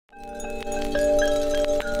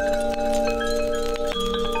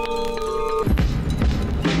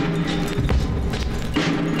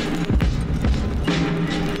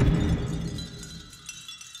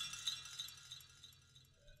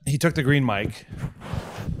took the green mic,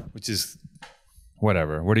 which is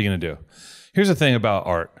whatever. What are you going to do? Here's the thing about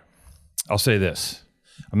art. I'll say this.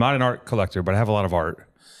 I'm not an art collector, but I have a lot of art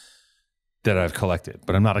that I've collected,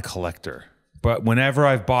 but I'm not a collector. But whenever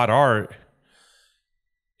I've bought art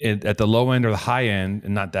at the low end or the high end,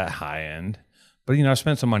 and not that high end, but you know, I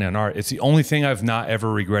spent some money on art. It's the only thing I've not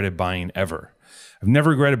ever regretted buying ever. I've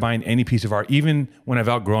never regretted buying any piece of art, even when I've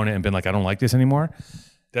outgrown it and been like, I don't like this anymore.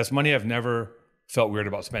 That's money I've never felt weird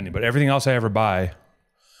about spending. But everything else I ever buy,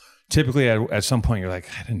 typically at some point you're like,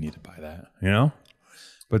 I didn't need to buy that, you know?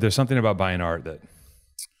 But there's something about buying art that,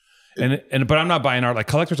 but I'm not buying art. Like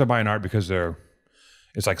collectors are buying art because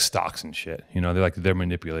it's like stocks and shit. You know, they're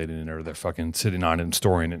manipulating it, or they're fucking sitting on it and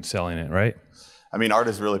storing it and selling it, right? I mean, art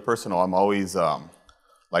is really personal. I'm always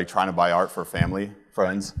like trying to buy art for family,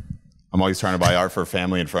 friends. I'm always trying to buy art for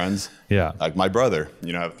family and friends. Yeah. Like my brother,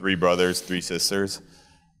 you know, I have 3 brothers, 3 sisters.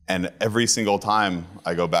 And every single time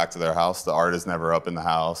I go back to their house, the art is never up in the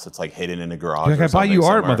house. It's like hidden in a garage. Like, I buy you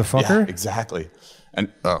art, motherfucker. Yeah, exactly.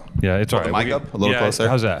 And yeah, it's all right. The mic up a little closer.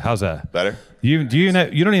 How's that? Better? You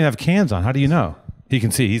don't even have cans on. How do you know? He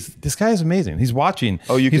can see. This guy is amazing. He's watching.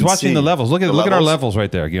 Oh, he's watching the levels. Look at our levels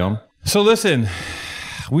right there, Guillaume. So listen,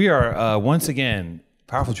 we are once again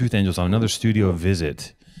Powerful Truth Angels on another studio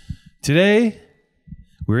visit. Today,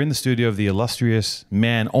 we're in the studio of the illustrious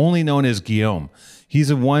man, only known as Guillaume. He's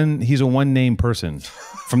a one name person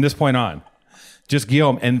from this point on. Just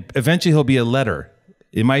Guillaume, and eventually he'll be a letter.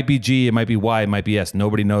 It might be G, it might be Y, it might be S.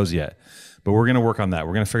 Nobody knows yet. But we're going to work on that.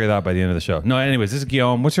 We're going to figure that out by the end of the show. No, anyways, this is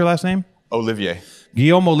Guillaume. What's your last name? Ollivier.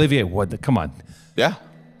 Guillaume Ollivier. What? Come on. Yeah.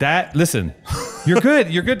 Listen, you're good.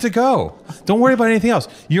 You're good to go. Don't worry about anything else.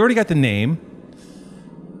 You already got the name.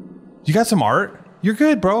 You got some art. You're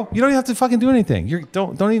good, bro. You don't even have to fucking do anything.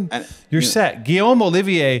 You're set. Guillaume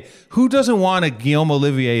Ollivier. Who doesn't want a Guillaume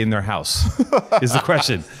Ollivier in their house? Is the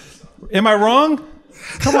question. Am I wrong?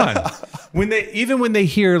 Come on. When they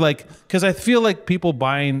hear, like, because I feel like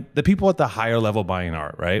the people at the higher level buying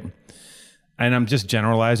art, right? And I'm just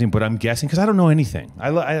generalizing, but I'm guessing because I don't know anything.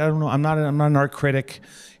 I don't know. I'm not an art critic.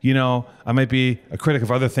 You know, I might be a critic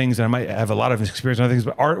of other things, and I might have a lot of experience in other things.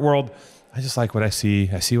 But art world, I just like what I see.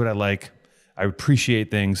 I see what I like. I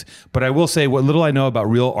appreciate things. But I will say, what little I know about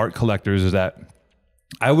real art collectors is that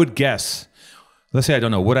I would guess. Let's say I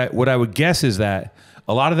don't know. What I would guess is that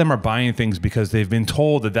a lot of them are buying things because they've been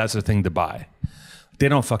told that that's the thing to buy. They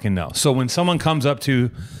don't fucking know. So when someone comes up to,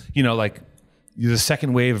 you know, like the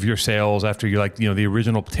second wave of your sales after you're like, you know, the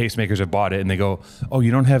original tastemakers have bought it and they go, oh,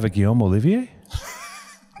 you don't have a Guillaume Ollivier?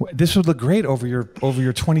 This would look great over your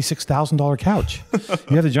 $26,000 couch.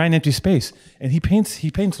 You have the giant empty space, and he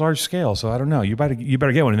paints large scale. So I don't know. You better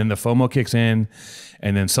get one. And then the FOMO kicks in,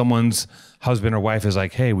 and then someone's husband or wife is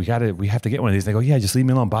like, hey, we have to get one of these. They go, yeah, just leave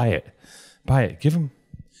me alone. Buy it. Give him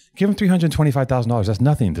 $325,000. That's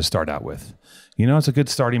nothing to start out with. You know, it's a good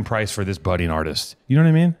starting price for this budding artist. You know what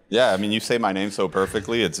I mean? Yeah, I mean, you say my name so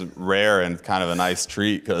perfectly. It's rare and kind of a nice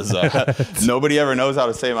treat because nobody ever knows how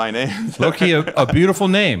to say my name. Low-key, a beautiful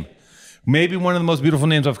name. Maybe one of the most beautiful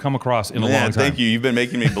names I've come across in a long time. Thank you. You've been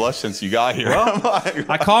making me blush since you got here. Well,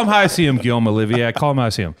 I call him how I see him, Guillaume Ollivier. I call him how I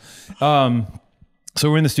see him. So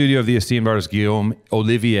we're in the studio of the esteemed artist Guillaume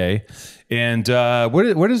Ollivier. And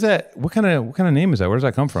what is that? What kind of name is that? Where does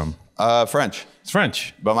that come from? French. It's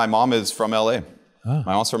French. But my mom is from LA. Oh.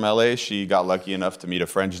 My mom's from LA. She got lucky enough to meet a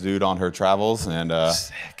French dude on her travels, and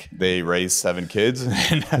they raised 7 kids.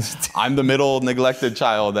 And I'm the middle neglected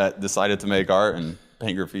child that decided to make art and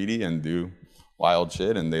paint graffiti and do wild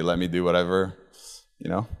shit, and they let me do whatever, you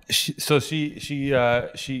know. So she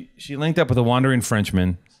linked up with a wandering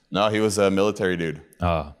Frenchman. No, he was a military dude.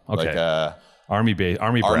 Oh, okay. Like Army brats.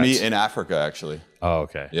 Army in Africa, actually. Oh,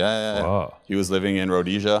 okay. Yeah. Whoa. He was living in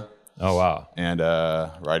Rhodesia. Oh, wow. And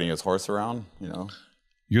riding his horse around, you know.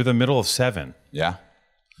 You're the middle of 7. Yeah.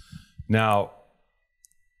 Now,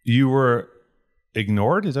 you were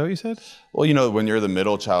ignored? Is that what you said? Well, you know, when you're the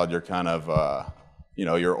middle child, you're kind of, you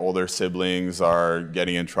know, your older siblings are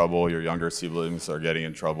getting in trouble. Your younger siblings are getting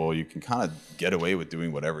in trouble. You can kind of get away with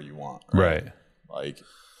doing whatever you want. Right. Like,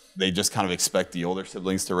 they just kind of expect the older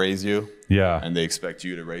siblings to raise you. Yeah. And they expect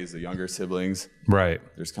you to raise the younger siblings. Right.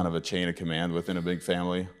 There's kind of a chain of command within a big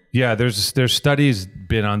family. Yeah, there's studies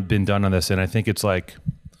been done on this, and I think it's like,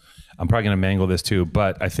 I'm probably going to mangle this too,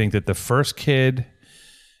 but I think that the first kid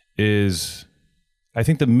I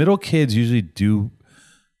think the middle kids usually do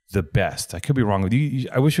the best. I could be wrong with you.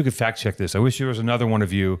 I wish you could fact check this. I wish there was another one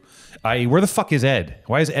of you. Where the fuck is Ed?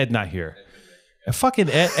 Why is Ed not here? Fucking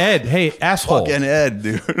Ed. Hey, asshole. Fucking Ed,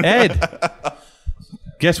 dude. Ed.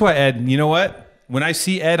 Guess what, Ed? You know what? When I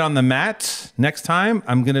see Ed on the mat next time,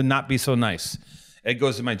 I'm going to not be so nice. Ed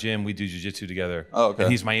goes to my gym. We do jiu-jitsu together. Oh, okay.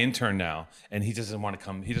 And he's my intern now, and he doesn't want to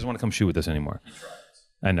come. He doesn't want to come shoot with us anymore.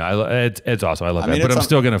 I know. Ed's awesome. I love Ed, but I'm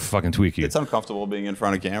still gonna fucking tweak you. It's uncomfortable being in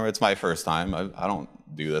front of camera. It's my first time. I don't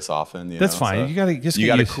do this often. That's fine. So you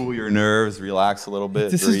gotta cool your nerves, relax a little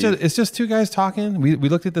bit. It's just two guys talking. We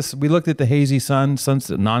looked at this. We looked at the hazy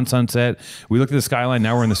sunset, non-sunset. We looked at the skyline.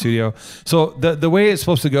 Now we're in the studio. So the way it's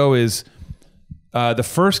supposed to go is the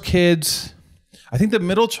first kids. I think the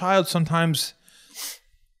middle child sometimes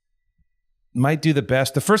might do the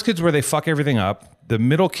best. The first kid's where they fuck everything up. The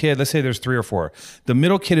middle kid, let's say there's 3 or 4. The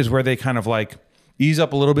middle kid is where they kind of like ease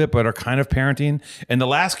up a little bit, but are kind of parenting. And the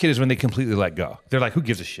last kid is when they completely let go. They're like, who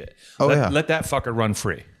gives a shit? Let that fucker run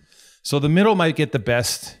free. So the middle might get the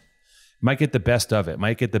best, of it,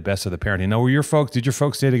 might get the best of the parenting. Now, did your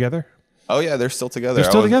folks stay together? Oh yeah, they're still together. They're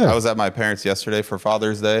still together. I was at my parents yesterday for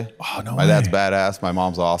Father's Day. Oh no, my dad's badass. My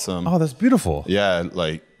mom's awesome. Oh, that's beautiful. Yeah,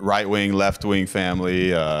 like right wing, left wing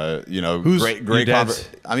family. Who's great.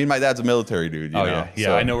 I mean, my dad's a military dude. You know? Yeah.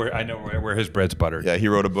 So, I know where his bread's buttered. Yeah, he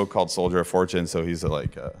wrote a book called Soldier of Fortune. So he's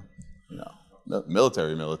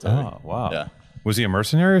military. Oh wow. Yeah. Was he a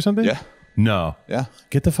mercenary or something? Yeah. No. Yeah.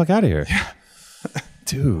 Get the fuck out of here. Yeah.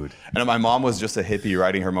 Dude. And my mom was just a hippie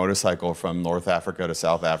riding her motorcycle from North Africa to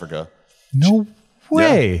South Africa. No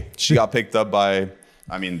way. Yeah. She got picked up by,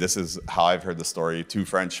 I mean, this is how I've heard the story. 2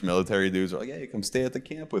 French military dudes were like, hey, come stay at the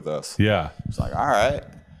camp with us. Yeah. It's like, all right.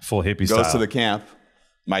 Full hippie style. Goes to the camp.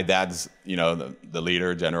 My dad's, the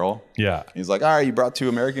leader, general. Yeah. He's like, all right, you brought 2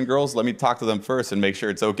 American girls. Let me talk to them first and make sure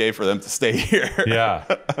it's okay for them to stay here. Yeah.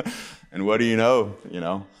 And what do you know?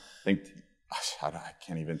 I think, I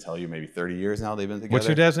can't even tell you, maybe 30 years now they've been together. What's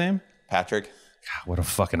your dad's name? Patrick. God, what a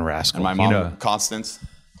fucking rascal. And my mom, Constance,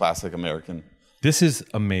 classic American. This is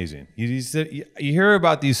amazing. You hear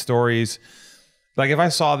about these stories. Like if I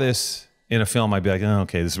saw this in a film, I'd be like, oh,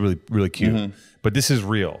 okay, this is really, really cute. Mm-hmm. But this is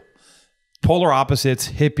real. Polar opposites,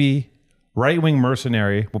 hippie, right-wing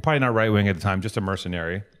mercenary. Well, probably not right-wing at the time, just a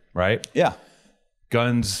mercenary, right? Yeah.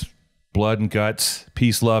 Guns, blood and guts,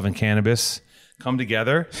 peace, love, and cannabis come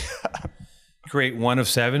together. Create one of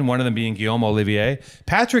 7, one of them being Guillaume Ollivier.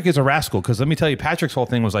 Patrick is a rascal because let me tell you, Patrick's whole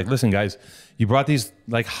thing was like, listen, guys, you brought these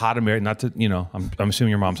like hot American, not to, I'm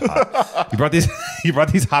assuming your mom's hot. you brought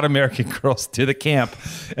these hot American girls to the camp.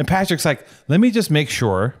 And Patrick's like, let me just make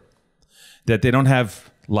sure that they don't have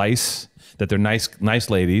lice, that they're nice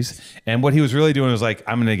ladies. And what he was really doing was like,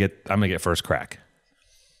 I'm gonna get first crack.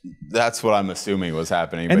 That's what I'm assuming was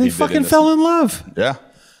happening. And but they fucking fell in love. Yeah.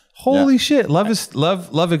 Holy shit.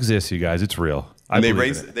 Love exists, you guys. It's real. And they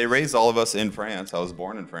raised all of us in France. I was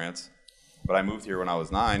born in France, but I moved here when I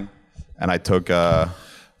was 9, and I took I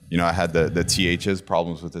had the THs,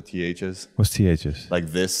 problems with the THs. What's THs? Like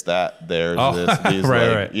this, that, there, this, these.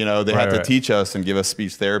 Right. They had to teach us and give us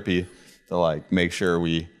speech therapy to like make sure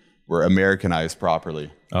we were Americanized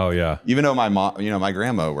properly. Oh yeah. Even though my mom, my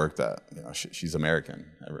grandma worked at, she's American.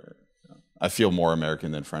 I feel more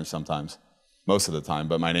American than French sometimes. Most of the time,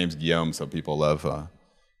 but my name's Guillaume, so people love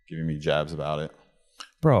giving me jabs about it.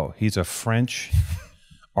 Bro, he's a French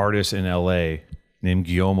artist in LA named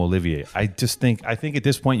Guillaume Ollivier. I think at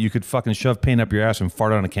this point you could fucking shove paint up your ass and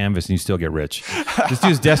fart on a canvas and you still get rich. This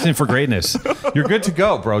dude's destined for greatness. You're good to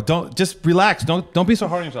go, bro. Just relax. Don't be so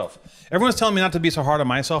hard on yourself. Everyone's telling me not to be so hard on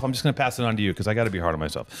myself. I'm just gonna pass it on to you because I got to be hard on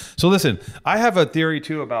myself. So listen, I have a theory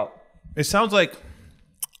too about. It sounds like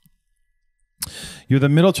you're the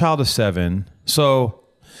middle child of 7, so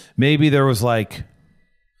maybe there was like,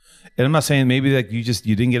 and I'm not saying maybe like you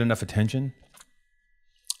didn't get enough attention.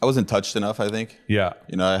 I wasn't touched enough, I think. Yeah.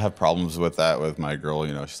 I have problems with that with my girl.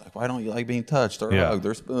 She's like, why don't you like being touched or hugged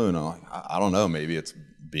or spooned? I'm like, I don't know. Maybe it's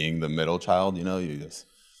being the middle child. You just.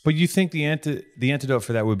 But you think the antidote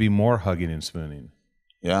for that would be more hugging and spooning?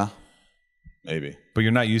 Yeah, maybe. But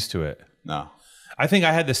you're not used to it. No. I think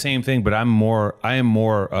I had the same thing, but I am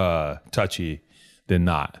more touchy than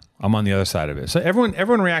not. I'm on the other side of it. So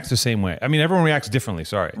everyone reacts the same way. I mean, everyone reacts differently.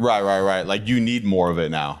 Sorry. Right. Like you need more of it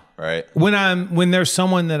now, right? When there's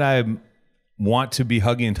someone that I want to be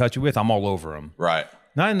hugging and touchy with, I'm all over them. Right.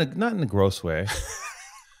 Not in the gross way,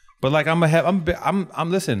 but like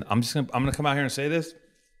listen. I'm gonna come out here and say this.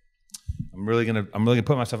 I'm really gonna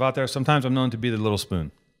put myself out there. Sometimes I'm known to be the little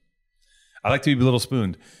spoon. I like to be little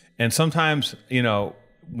spooned, and sometimes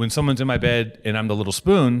when someone's in my bed and I'm the little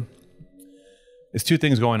spoon. It's 2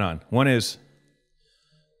 things going on. One is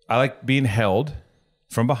I like being held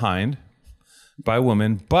from behind by a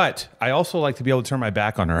woman, but I also like to be able to turn my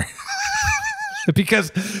back on her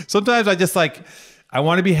because sometimes I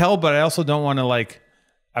want to be held, but I also don't want to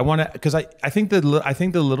because I think the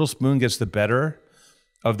little spoon gets the better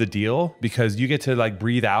of the deal because you get to like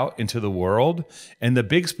breathe out into the world, and the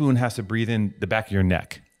big spoon has to breathe in the back of your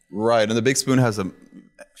neck. Right, and the big spoon has a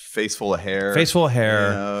face full of hair. Face full of hair.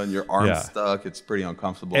 You know, and your arm's stuck. It's pretty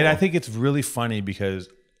uncomfortable. And I think it's really funny because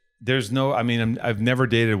there's no, I mean, I've never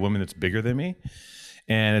dated a woman that's bigger than me.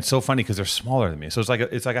 And it's so funny because they're smaller than me. So it's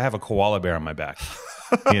like I have a koala bear on my back,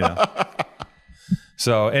 you know?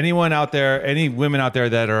 So anyone out there, any women out there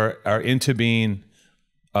that are into being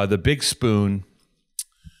the big spoon,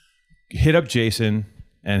 hit up Jason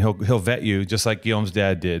and he'll vet you just like Guillaume's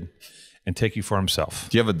dad did and take you for himself.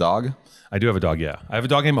 Do you have a dog? I do have a dog, yeah. I have a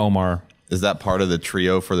dog named Omar. Is that part of the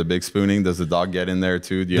trio for the big spooning? Does the dog get in there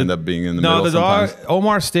too? Do you end up being in the middle sometimes? No, the dog,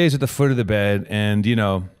 Omar stays at the foot of the bed. And, you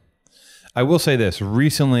know, I will say this.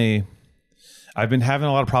 Recently, I've been having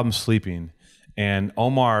a lot of problems sleeping. And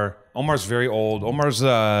Omar's very old. Omar's,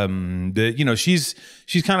 she's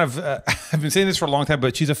kind of, I've been saying this for a long time,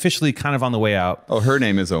 but she's officially kind of on the way out. Oh, her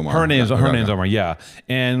name is Omar. Her name's Omar, yeah.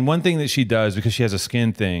 And one thing that she does, because she has a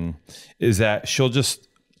skin thing, is that she'll just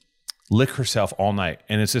lick herself all night.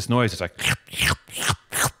 And it's this noise. It's like,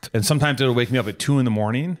 and sometimes it'll wake me up at 2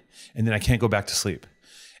 a.m. and then I can't go back to sleep.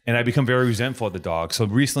 And I become very resentful of the dog. So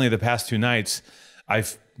recently, the past 2 nights,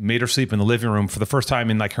 I've made her sleep in the living room for the first time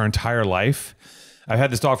in like her entire life. I've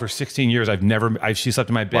had this dog for 16 years. She slept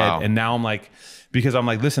in my bed. Wow. And now I'm like,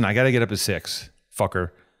 listen, I got to get up at 6,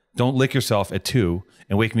 fucker. Don't lick yourself at 2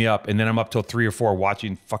 and wake me up. And then I'm up till 3 or 4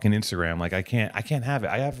 watching fucking Instagram. Like I can't have it.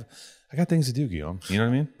 I got things to do, Guillaume. You know what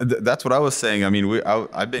I mean? That's what I was saying. I mean,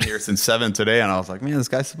 I've been here since 7 today, and I was like, man, this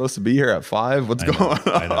guy's supposed to be here at 5. What's going on?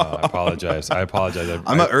 I know. I apologize.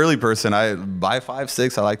 I'm an early person. By 5,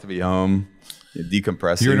 6, I like to be home,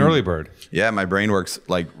 decompressing. You're an early bird. Yeah, my brain works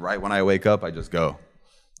like right when I wake up. I just go.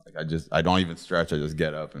 Like I don't even stretch. I just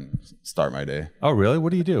get up and start my day. Oh, really?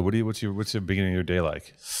 What do you do? What's the beginning of your day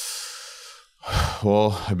like?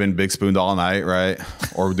 Well, I've been big spooned all night, right?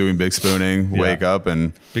 Or doing big spooning, wake up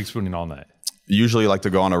and... Big spooning all night. Usually like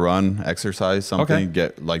to go on a run, exercise, something,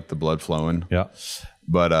 get like the blood flowing. Yeah.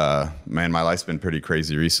 But man, my life's been pretty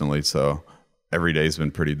crazy recently, so every day's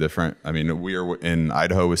been pretty different. I mean, we were in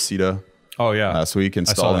Idaho with CETA. Oh, yeah. Last week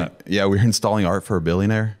installing... Yeah, we were installing art for a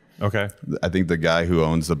billionaire. Okay. I think the guy who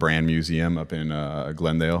owns the brand museum up in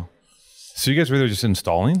Glendale. So you guys were there just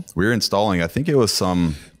installing? We were installing. I think it was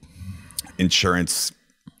some... insurance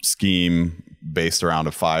scheme based around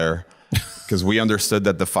a fire because we understood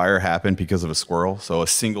that the fire happened because of a squirrel. So a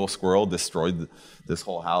single squirrel destroyed this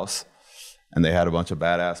whole house, and they had a bunch of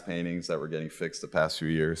badass paintings that were getting fixed the past few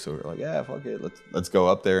years. So we're like, yeah, fuck it, let's go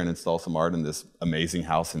up there and install some art in this amazing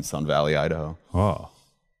house in Sun Valley, Idaho. Oh,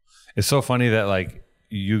 it's so funny that like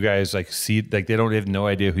you guys like see like they don't have no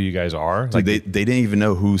idea who you guys are. Like they didn't even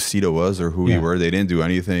know who CETA was or who we were. They didn't do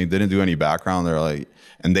anything. They didn't do any background. They're like.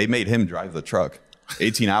 And they made him drive the truck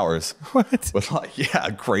 18 hours. What? With like,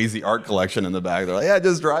 a crazy art collection in the back. They're like, yeah,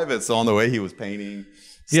 just drive it. So on the way he was painting.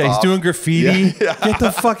 Yeah, he's doing graffiti. Yeah. Get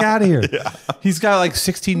the fuck out of here. Yeah. He's got like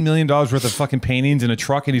 $16 million worth of fucking paintings in a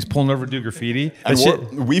truck and he's pulling over to do graffiti.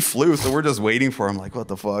 And we flew, so we're just waiting for him like, what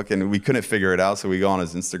the fuck? And we couldn't figure it out. So we go on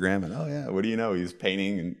his Instagram and, oh yeah, what do you know? He's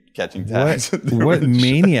painting and catching tags. What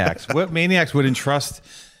maniacs? What maniacs would entrust...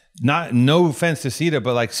 no offense to CETA,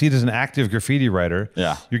 but like CETA's an active graffiti writer.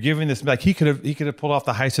 Yeah. You're giving this like he could have pulled off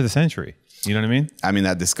the heist of the century. You know what I mean? I mean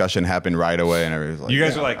that discussion happened right away and everybody's like, you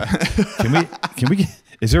guys are like, can we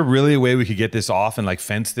is there really a way we could get this off and like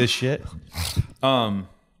fence this shit? So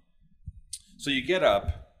you get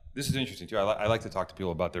up. This is interesting too. I like to talk to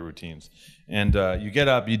people about their routines. And you get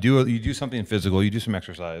up, you do something physical, you do some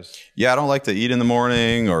exercise. Yeah, I don't like to eat in the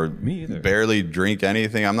morning or me either. Barely drink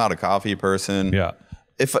anything. I'm not a coffee person. Yeah.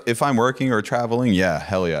 If I'm working or traveling, yeah,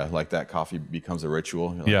 hell yeah. Like that coffee becomes a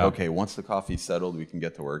ritual. You're like, yeah. Okay, once the coffee's settled, we can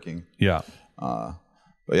get to working. Yeah. But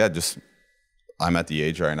yeah, I'm at the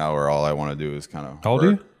age right now where all I want to do is kind of. How old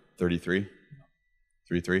are you? 33.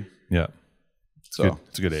 33. Yeah. So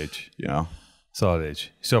it's a good age. You know. Solid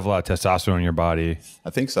age. You still have a lot of testosterone in your body.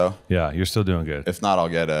 I think so. Yeah, you're still doing good. If not, I'll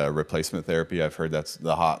get a replacement therapy. I've heard that's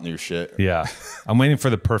the hot new shit. Yeah. I'm waiting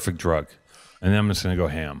for the perfect drug. And then I'm just going to go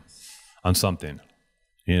ham on something.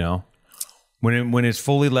 You know, when it's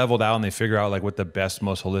fully leveled out and they figure out like what the best,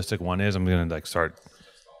 most holistic one is, I'm gonna like start.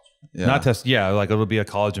 Yeah. Not test. Yeah, like it'll be a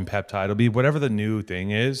collagen peptide. It'll be whatever the new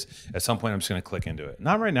thing is. At some point, I'm just gonna click into it.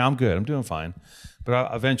 Not right now. I'm good. I'm doing fine.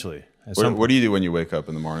 But eventually. What do you do when you wake up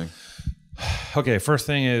in the morning? Okay. First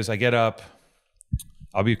thing is I get up.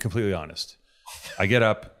 I'll be completely honest. I get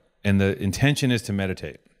up and the intention is to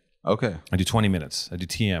meditate. Okay. I do 20 minutes. I do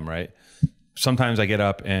TM. Right. Sometimes I get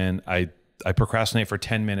up and I procrastinate for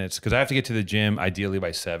 10 minutes because I have to get to the gym ideally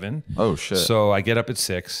by 7. Oh shit. So I get up at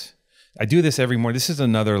 6, I do this every morning. This is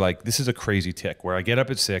another, like, this is a crazy tick where I get up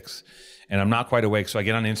at 6 and I'm not quite awake. So I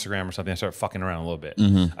get on Instagram or something. I start fucking around a little bit.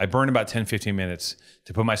 I burn about 10, 15 minutes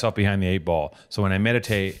to put myself behind the 8 ball. So when I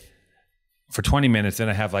meditate for 20 minutes, then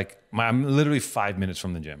I have like, I'm literally 5 minutes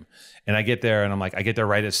from the gym. And I get there and I'm like, I get there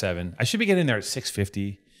right at 7. I should be getting there at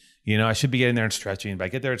 6:50. You know, I should be getting there and stretching, but I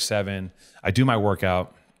get there at 7. I do my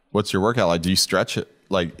workout. What's your workout like? Do you stretch it?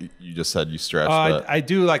 Like you just said, you stretch. I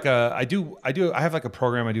do like I have like a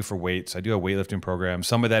program I do for weights. I do a weightlifting program.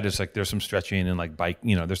 Some of that is like, there's some stretching and like bike,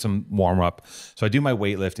 you know, there's some warm up. So I do my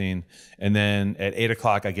weightlifting. And then at 8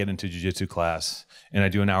 o'clock, I get into jiu-jitsu class and I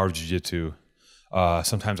do an hour of jiu-jitsu.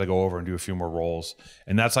 Sometimes I go over and do a few more rolls,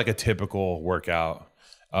 and that's like a typical workout.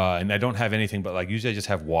 And I don't have anything, but like usually I just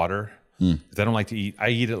have water because I don't like to eat. I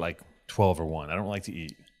eat at like 12 or 1. I don't like to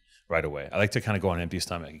eat right away. I like to kind of go on an empty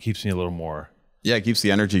stomach. It keeps me a little more. Yeah, it keeps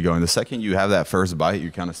the energy going. The second you have that first bite, you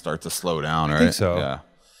kind of start to slow down, right? I think so. Yeah.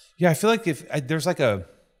 Yeah, I feel like there's like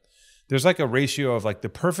a ratio of like the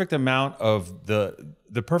perfect amount of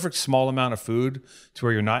the perfect small amount of food to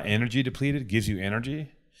where you're not energy depleted gives you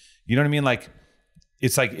energy. You know what I mean? Like,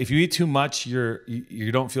 it's like if you eat too much,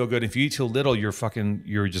 you don't feel good. If you eat too little, you're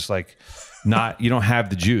just like you don't have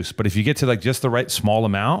the juice. But if you get to like just the right small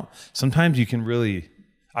amount, sometimes you can really,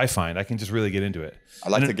 I find I can just really get into it. I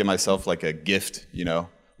like to give myself like a gift, you know,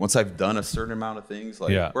 once I've done a certain amount of things,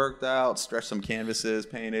 like worked out, stretched some canvases,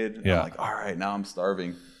 painted, I'm like, all right, now I'm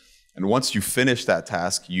starving. And once you finish that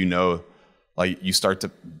task, you know, like you start to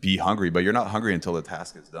be hungry, but you're not hungry until the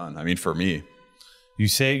task is done. I mean, for me. You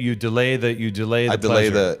say you delay the pleasure. I delay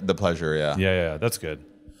the pleasure, yeah. Yeah, that's good.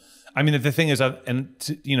 I mean, the thing is, I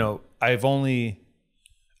only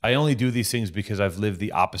do these things because I've lived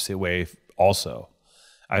the opposite way also.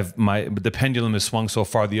 The pendulum has swung so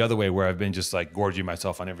far the other way where I've been just like gorging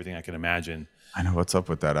myself on everything I can imagine. I know what's up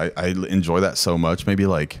with that. I enjoy that so much. Maybe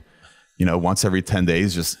like, you know, once every 10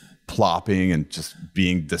 days, just plopping and just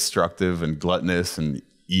being destructive and gluttonous and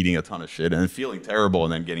eating a ton of shit and feeling terrible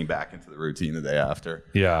and then getting back into the routine the day after.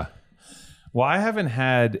 Yeah. Well, I haven't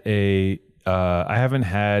had a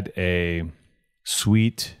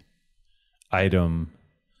sweet item.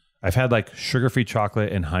 I've had like sugar-free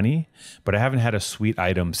chocolate and honey, but I haven't had a sweet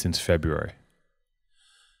item since February.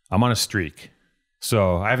 I'm on a streak.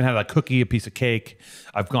 So I haven't had a cookie, a piece of cake.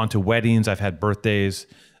 I've gone to weddings. I've had birthdays.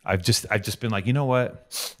 I've just been like, you know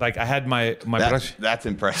what? Like I had my production. That's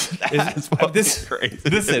impressive. This crazy.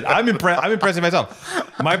 Listen, I'm impressing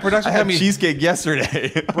myself. My production company cheesecake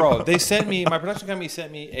yesterday, bro. My production company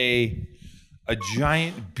sent me a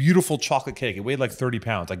giant, beautiful chocolate cake. It weighed like 30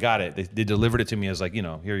 pounds. I got it. They delivered it to me as like, you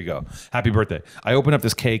know, here you go. Happy birthday. I opened up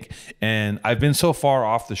this cake and I've been so far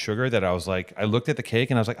off the sugar that I was like, I looked at the cake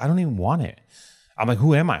and I was like, I don't even want it. I'm like,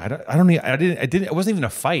 who am I? It wasn't even a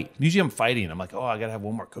fight. Usually I'm fighting. I'm like, oh, I gotta have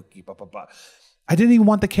one more cookie. Blah, blah, blah. I didn't even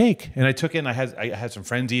want the cake. And I took it and I had some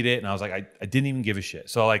friends eat it and I was like, I didn't even give a shit.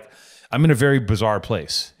 So like, I'm in a very bizarre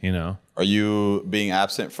place, you know? Are you being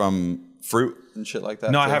absent from fruit and shit like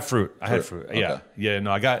that? No, too? I have fruit. I had fruit. Okay. Yeah.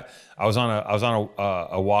 No, I was on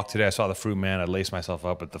a walk today. I saw the fruit man. I laced myself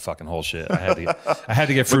up with the fucking whole shit. I had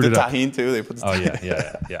to get fruited up. With the tahini too. They put the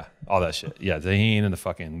tahini. Yeah. All that shit. Yeah, the tahini and the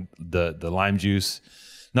fucking the lime juice.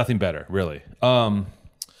 Nothing better, really.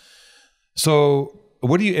 So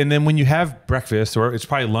what do you? And then when you have breakfast, or it's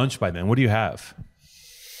probably lunch by then, what do you have?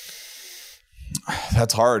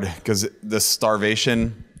 That's hard because the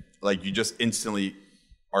starvation, like you just instantly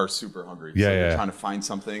are super hungry. Yeah, so you're trying to find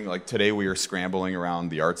something. Like today we were scrambling around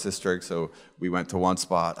the arts district. So we went to one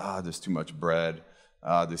spot. There's too much bread.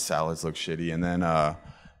 The salads look shitty. And then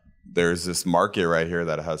there's this market right here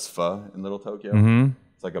that has pho in Little Tokyo. Mm-hmm.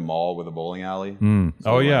 It's like a mall with a bowling alley.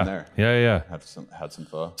 So we went there. Yeah. Had some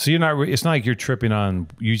pho. So it's not like you're tripping on,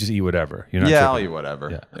 you just eat whatever. You're not tripping. I'll eat whatever.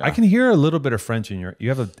 Yeah. I can hear a little bit of French in you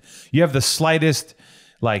have the slightest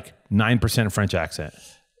like 9% French accent.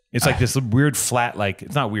 It's like this weird flat, like,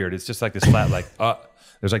 it's not weird. It's just like this flat, like,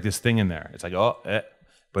 there's like this thing in there. It's like,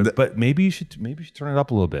 but maybe you should turn it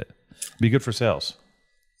up a little bit. Be good for sales.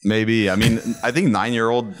 Maybe. I mean, I think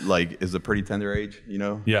 9-year-old like is a pretty tender age, you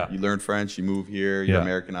know? Yeah. You learn French, you move here, you're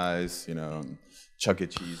Americanized, you know. Chuck E.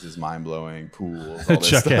 Cheese is mind-blowing, pools, all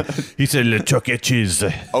this stuff. He said, Le Chuck E. Cheese.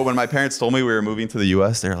 Oh, when my parents told me we were moving to the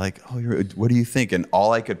U.S., they're like, what do you think? And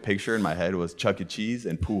all I could picture in my head was Chuck E. Cheese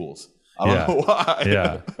and pools. I don't know why.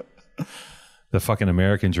 Yeah. The fucking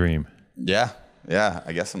American dream. Yeah.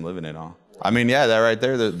 I guess I'm living it all. I mean, that right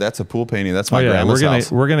there, that's a pool painting. That's my grandma's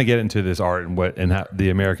house. We're gonna get into this art and how, the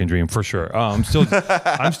American dream for sure. I'm still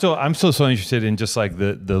so interested in just like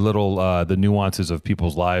the little the nuances of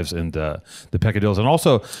people's lives and the peccadillos, and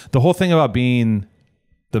also the whole thing about being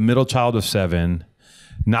the middle child of 7,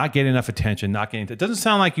 not getting enough attention, not getting, it doesn't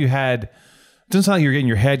sound like you had, it doesn't sound like you're getting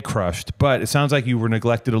your head crushed, but it sounds like you were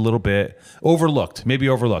neglected a little bit, maybe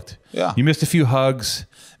overlooked. Yeah. You missed a few hugs.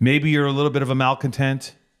 Maybe you're a little bit of a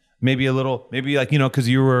malcontent. Maybe like, you know, cause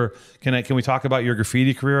you were, can we talk about your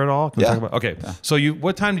graffiti career at all? Can we talk about, okay. Yeah. So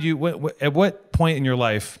what time did you, at what point in your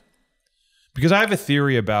life, because I have a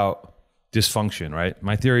theory about dysfunction, right?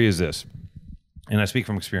 My theory is this, and I speak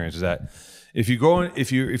from experience, is that if you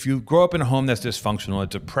grow up in a home that's dysfunctional,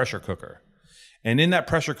 it's a pressure cooker. And in that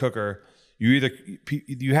pressure cooker,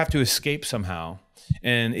 you have to escape somehow.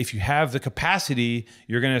 And if you have the capacity,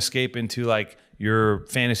 you're going to escape into like your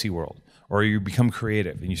fantasy world, or you become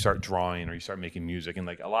creative and you start drawing, or you start making music. And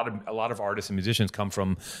like a lot of artists and musicians come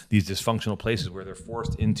from these dysfunctional places where they're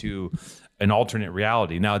forced into an alternate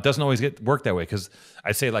reality. Now, it doesn't always work that way, because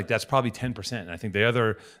I'd say like that's probably 10%. And I think the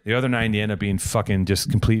other 90 end up being fucking just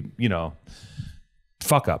complete, you know,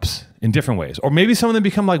 fuck ups in different ways. Or maybe some of them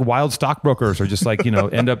become like wild stockbrokers, or just like, you know,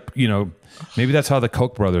 end up, you know, maybe that's how the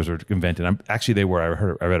Koch brothers are invented. I listened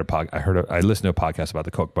to a podcast about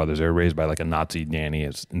the Koch brothers. They were raised by like a Nazi nanny.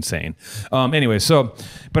 It's insane. Anyway,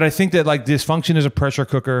 but I think that like dysfunction is a pressure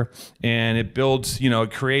cooker, and it builds, you know,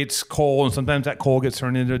 it creates coal, and sometimes that coal gets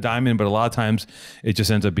turned into a diamond, but a lot of times it just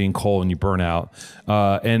ends up being coal and you burn out.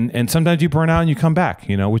 And sometimes you burn out and you come back,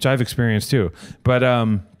 you know, which I've experienced too. But,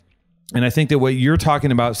 and I think that what you're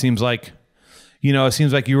talking about seems like, you know, it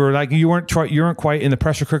seems like you weren't quite in the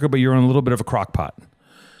pressure cooker, but you're in a little bit of a crock pot.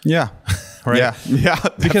 Yeah. Right. Yeah.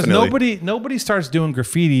 Because nobody starts doing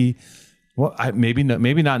graffiti. Well, maybe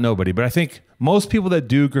not nobody, but I think most people that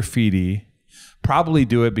do graffiti probably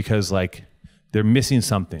do it because like they're missing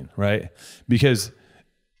something, right? Because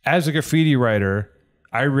as a graffiti writer,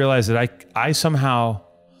 I realized that I somehow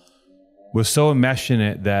was so enmeshed in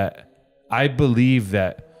it that I believe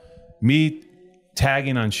that me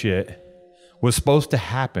tagging on shit was supposed to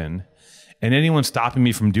happen, and anyone stopping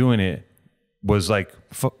me from doing it was like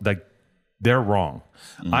they're wrong.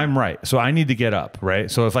 I'm right. So I need to get up, right?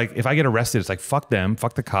 So if I get arrested, it's like fuck them,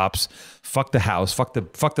 fuck the cops, fuck the house, fuck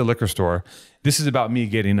the liquor store. This is about me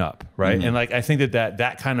getting up, right? And like I think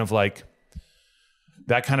that kind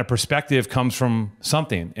of perspective comes from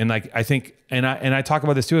something. And like I think, and I talk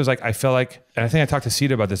about this too, is like I felt like, and I think I talked to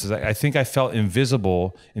Sita about this, is like I think I felt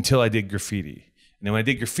invisible until I did graffiti. And then when I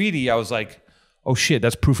did graffiti, I was like, oh shit,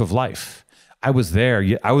 that's proof of life. I was there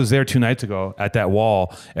 2 nights ago at that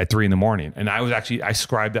wall at 3 a.m. And I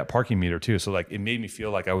scribed that parking meter too. So like it made me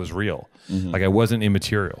feel like I was real. Like I wasn't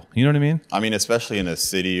immaterial. You know what I mean? I mean, especially in a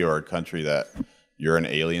city or a country that you're an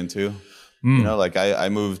alien to. You know, like I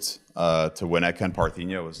moved to Winnetka,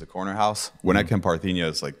 Parthenia was the corner house. Winnetka, Parthenia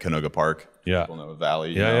is like Canoga Park. Yeah. People know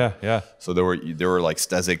Valley. Yeah. So there were like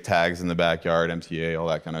Stezik tags in the backyard, MTA, all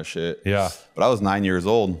that kind of shit. Yeah. But I was 9 years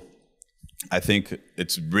old. I think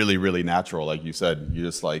it's really, really natural. Like you said, you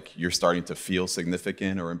just like, you're starting to feel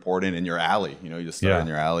significant or important in your alley. You know, you just start in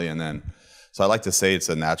your alley. And then, so I like to say it's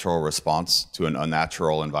a natural response to an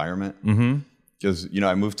unnatural environment. Because, you know,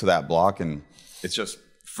 I moved to that block and it's just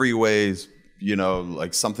freeways, you know,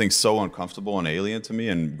 like something so uncomfortable and alien to me.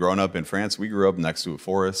 And growing up in France, we grew up next to a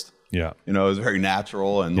forest. Yeah. You know, it was very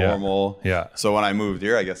natural and normal. Yeah. So when I moved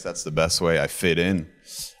here, I guess that's the best way I fit in.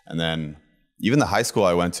 And then even the high school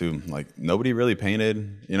I went to, like nobody really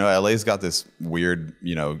painted. You know, LA's got this weird,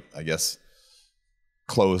 you know, I guess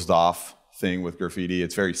closed off thing with graffiti.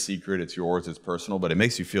 It's very secret. It's yours. It's personal, but it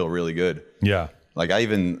makes you feel really good. Yeah. Like I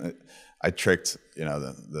tricked, you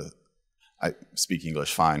know, I speak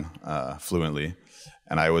English fine, fluently.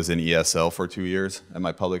 And I was in ESL for 2 years at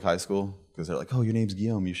my public high school because they're like, oh, your name's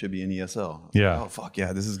Guillaume. You should be in ESL. Yeah. Like, oh, fuck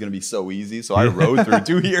yeah. This is going to be so easy. So I rode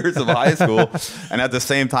through 2 years of high school. And at the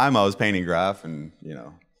same time, I was painting graph and, you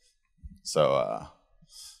know, so,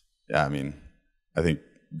 yeah, I mean, I think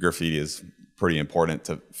graffiti is pretty important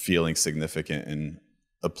to feeling significant in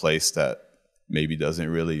a place that maybe doesn't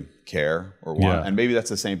really care or want. Yeah. And maybe that's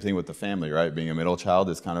the same thing with the family, right? Being a middle child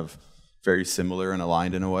is kind of very similar and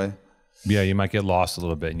aligned in a way. Yeah, you might get lost a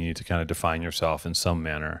little bit and you need to kind of define yourself in some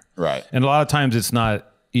manner. Right. And a lot of times it's not,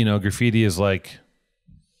 you know, graffiti is like,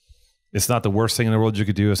 it's not the worst thing in the world you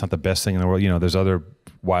could do. It's not the best thing in the world. You know, there's other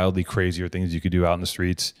wildly crazier things you could do out in the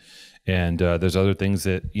streets. And there's other things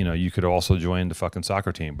that, you know, you could also join the fucking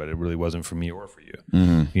soccer team, but it really wasn't for me or for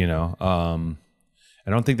you. You know,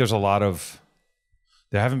 I don't think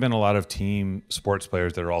there haven't been a lot of team sports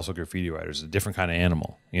players that are also graffiti writers. It's a different kind of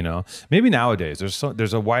animal, you know. Maybe nowadays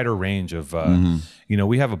there's a wider range of, you know,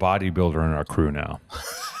 we have a bodybuilder in our crew now,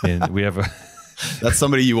 and we have That's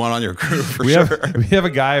somebody you want on your crew for we sure. We have a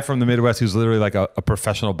guy from the Midwest who's literally like a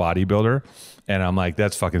professional bodybuilder. And I'm like,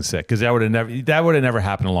 that's fucking sick. Because that would have never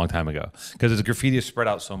happened a long time ago. Because the graffiti is spread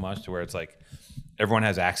out so much to where it's like everyone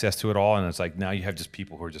has access to it all. And it's like now you have just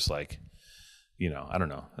people who are just like, you know, I don't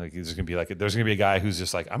know. Like there's gonna be a guy who's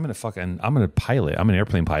just like, I'm gonna pilot. I'm an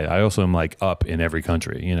airplane pilot. I also am like up in every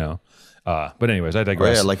country, you know. But anyways, I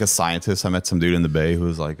digress. Oh, yeah, like a scientist. I met some dude in the Bay who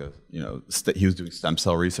was like he was doing stem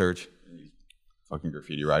cell research. Fucking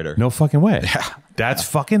graffiti writer. No fucking way. Yeah. That's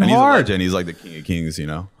fucking and hard. He's a legend. He's like the king of kings, you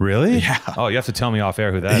know? Really? Yeah. Oh, you have to tell me off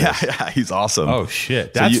air who that is. Yeah, he's awesome. Oh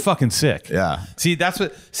shit. That's fucking sick. Yeah. See,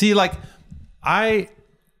 like I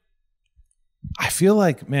feel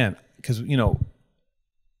like, man, because you know,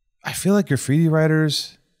 I feel like graffiti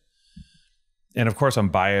writers, and of course I'm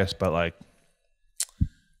biased, but like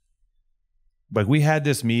we had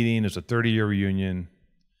this meeting, it was a 30-year reunion,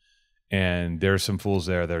 and there's some fools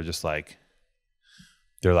there that are just like,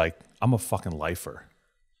 they're like, I'm a fucking lifer.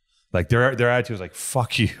 Like their attitude is like,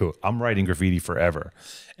 fuck you, I'm writing graffiti forever.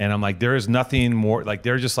 And I'm like, there is nothing more, like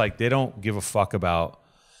they're just like, they don't give a fuck about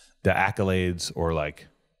the accolades or like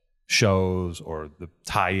shows or the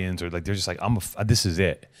tie-ins, or like, they're just like, this is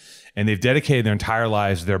it. And they've dedicated their entire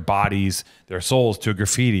lives, their bodies, their souls to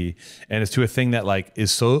graffiti. And it's to a thing that like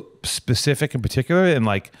is so specific and particular, and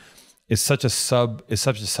like, it's such a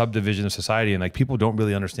subdivision of society, and like people don't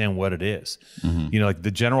really understand what it is. Mm-hmm. You know, like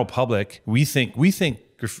the general public, we think,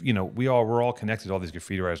 you know, we're all connected to all these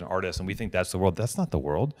graffiti writers and artists, and we think that's the world. That's not the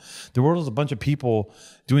world. The world is a bunch of people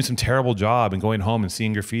doing some terrible job and going home and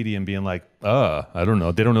seeing graffiti and being like, I don't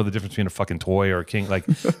know. They don't know the difference between a fucking toy or a king. Like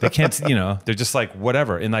they can't, you know, they're just like,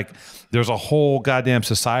 whatever. And like, there's a whole goddamn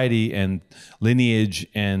society and lineage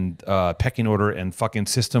and pecking order and fucking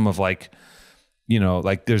system of like, you know,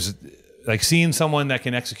 like there's like seeing someone that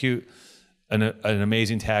can execute an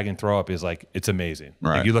amazing tag and throw up is like, it's amazing.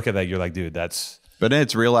 Right. Like you look at that, you're like, dude, that's. But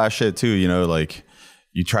it's real ass shit too, you know, like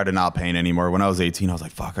you try to not paint anymore. When I was 18, I was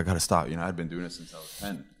like, fuck, I got to stop. You know, I'd been doing it since I was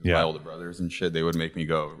 10. Yeah. My older brothers and shit, they would make me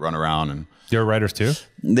go run around. And they were writers too?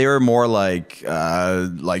 They were more like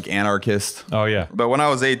anarchist. Oh yeah. But when I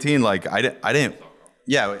was 18, like I didn't,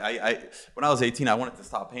 when I was 18, I wanted to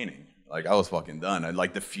stop painting. Like I was fucking done. I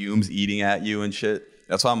like the fumes eating at you and shit.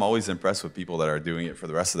 That's why I'm always impressed with people that are doing it for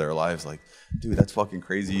the rest of their lives. Like, dude, that's fucking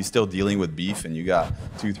crazy. You still dealing with beef and you got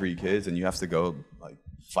 2-3 kids and you have to go like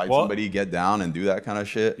fight somebody, get down and do that kind of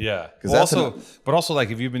shit. Yeah. But also like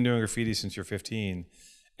if you've been doing graffiti since you're 15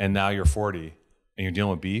 and now you're 40 and you're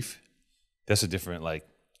dealing with beef, that's a different, like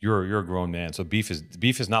you're a grown man. So beef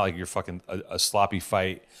is not like you're fucking a sloppy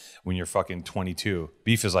fight when you're fucking 22.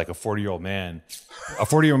 Beef is like a 40-year-old man. A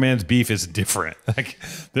 40-year-old man's beef is different. Like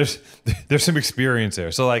there's some experience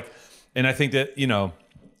there. So like, and I think that, you know,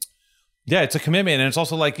 yeah, it's a commitment, and it's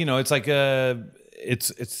also like, you know, it's like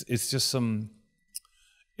it's just some.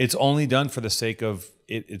 It's only done for the sake of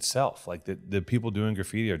it itself. Like the people doing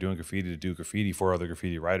graffiti are doing graffiti to do graffiti for other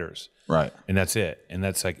graffiti writers, right? And that's it. And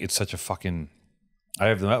that's like, it's such a fucking. I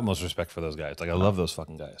have the utmost respect for those guys. Like I love those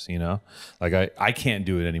fucking guys, you know? Like I can't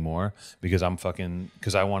do it anymore because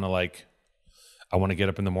because I want to get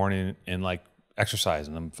up in the morning and like exercise,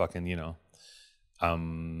 and I'm fucking, you know,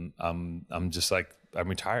 I'm just like, I'm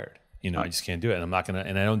retired, you know, I just can't do it. And I'm not going to,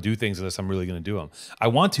 and I don't do things unless I'm really going to do them. I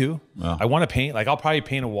want to, I want to paint, like I'll probably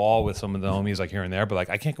paint a wall with some of the homies like here and there, but like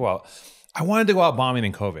I can't go out. I wanted to go out bombing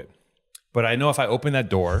in COVID, but I know if I open that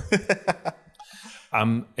door,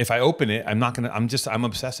 if I open it, I'm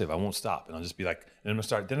obsessive. I won't stop. And I'll just be like, and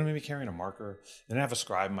then I'm going to be carrying a marker. Then I have a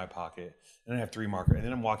scribe in my pocket. Then I have 3 markers. And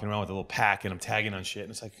then I'm walking around with a little pack and I'm tagging on shit.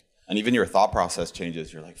 And it's like. And even your thought process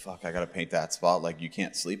changes. You're like, fuck, I got to paint that spot. Like you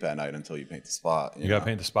can't sleep at night until you paint the spot. You got to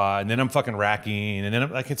paint the spot. And then I'm fucking racking. And then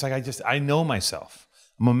I'm like, it's like, I know myself.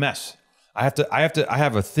 I'm a mess. I have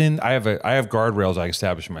guardrails I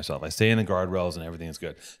establish for myself. I stay in the guardrails and everything is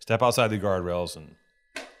good. Step outside the guardrails and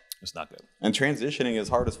it's not good. And transitioning is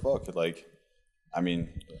hard as fuck. Like, I mean,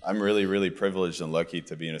 I'm really, really privileged and lucky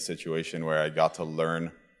to be in a situation where I got to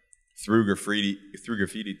learn through graffiti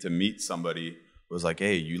to meet somebody who was like,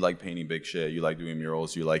 hey, you like painting big shit. You like doing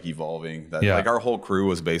murals. You like evolving. Like our whole crew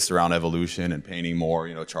was based around evolution and painting more,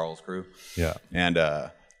 you know, Charles' crew. Yeah. And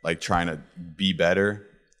like trying to be better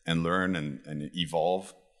and learn and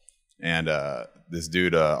evolve. And this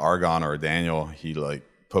dude, Argon or Daniel, he like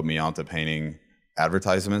put me onto painting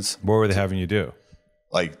advertisements. What were they having you do?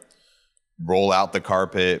 Like roll out the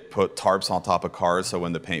carpet, put tarps on top of cars so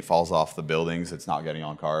when the paint falls off the buildings, it's not getting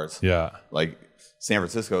on cars. Yeah. Like San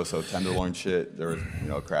Francisco, so tenderloin shit. There was, you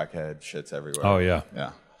know, crackhead shits everywhere. Oh yeah.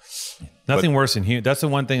 Yeah. Nothing worse than human. That's the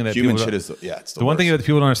one thing that human shit is. Yeah, it's the one thing that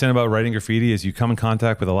people don't understand about writing graffiti is you come in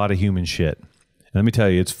contact with a lot of human shit. let me tell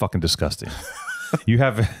you, it's fucking disgusting. you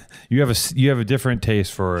have a different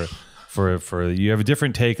taste for you have a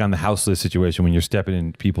different take on the house list situation when you're stepping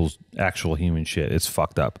in people's actual human shit. It's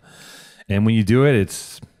fucked up. And when you do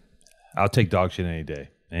it, I'll take dog shit any day.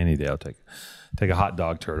 Any day I'll take a hot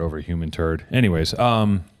dog turd over a human turd. Anyways,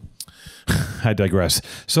 I digress.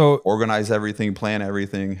 So organize everything, plan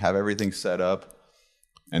everything, have everything set up.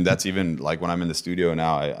 And that's even like when I'm in the studio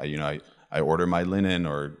now, I order my linen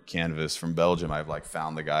or canvas from Belgium. I've like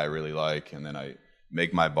found the guy I really like, and then I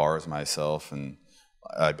make my bars myself, and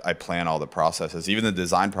I plan all the processes. Even the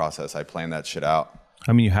design process, I plan that shit out.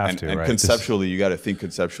 I mean, you have to, and right? Conceptually, you got to think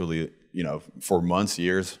conceptually, for months,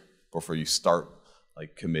 years before you start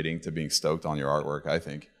like committing to being stoked on your artwork, I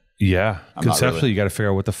think. Yeah. Conceptually, you got to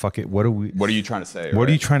figure out what the fuck what are you trying to say? What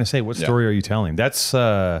are you trying to say? What story are you telling? That's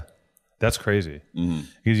crazy.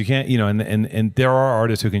 Because you can't, and there are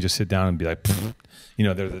artists who can just sit down and be like,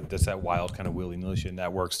 that's that wild kind of willy-nilly shit, and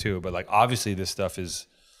that works too. But like, obviously this stuff is,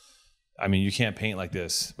 I mean, you can't paint like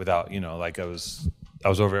this without, like I was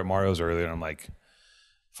over at Mario's earlier, and I'm like,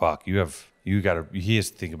 fuck, he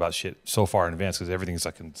has to think about shit so far in advance, because everything's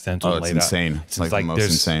like consensual. Oh, it's insane. Out. It's like the most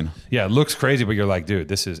insane. Yeah, it looks crazy, but you're like, dude,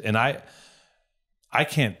 this is, and I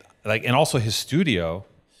can't, like, and also his studio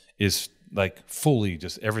is like fully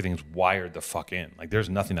just, everything's wired the fuck in. Like there's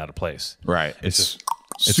nothing out of place. Right. It's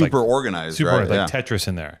super like, organized. Super right? organized, like Tetris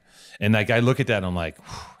in there. And like I look at that and I'm like,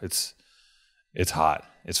 it's hot.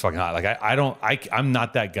 It's fucking hot. Like I'm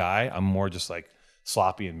not that guy. I'm more just like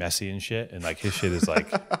sloppy and messy and shit. And like his shit is like,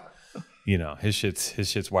 his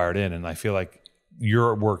shit's wired in. And I feel like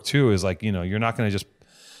your work too is like, you're not going to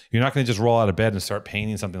just roll out of bed and start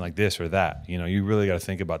painting something like this or that. You really got to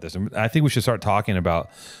think about this. And I think we should start talking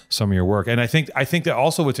about some of your work. And I think that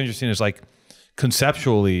also what's interesting is like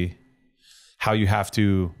conceptually how you have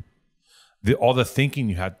to, all the thinking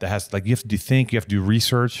you have, you have to think, you have to do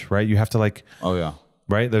research, right? You have to like, oh yeah.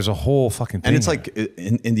 Right. There's a whole fucking thing. And it's like,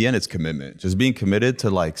 in the end, it's commitment. Just being committed to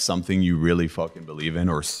like something you really fucking believe in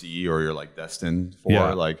or see, or you're like destined for.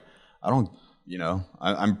 Yeah. Like,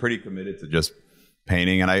 I'm pretty committed to just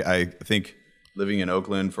painting. And I think living in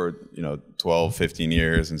Oakland for 12, 15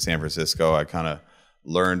 years, in San Francisco, I kind of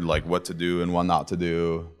learned like what to do and what not to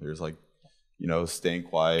do. There's like, staying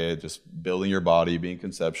quiet, just building your body, being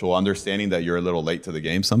conceptual, understanding that you're a little late to the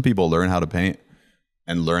game. Some people learn how to paint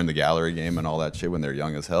and learn the gallery game and all that shit when they're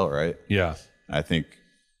young as hell, right? Yeah. I think,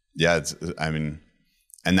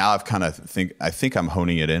 and now I think I'm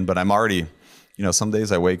honing it in, but I'm already, some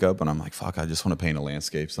days I wake up and I'm like, fuck, I just want to paint a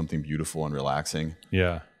landscape, something beautiful and relaxing.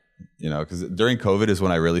 Yeah. Because during COVID is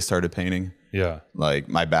when I really started painting. Yeah. Like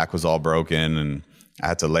my back was all broken and I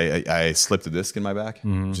had to I slipped a disc in my back,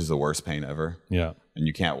 which is the worst pain ever. Yeah. And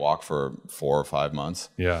you can't walk for 4 or 5 months.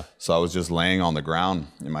 Yeah. So I was just laying on the ground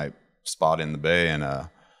in my spot in the bay and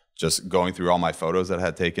just going through all my photos that I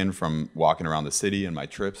had taken from walking around the city and my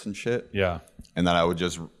trips and shit. Yeah. And then I would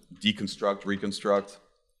just deconstruct, reconstruct.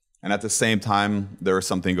 And at the same time, there was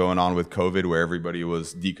something going on with COVID where everybody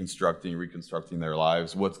was deconstructing, reconstructing their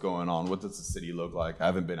lives. What's going on? What does the city look like? I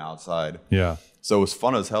haven't been outside. Yeah. So it was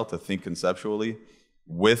fun as hell to think conceptually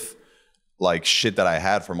with like shit that I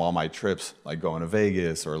had from all my trips, like going to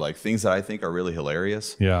Vegas or like things that I think are really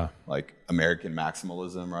hilarious. Yeah. Like American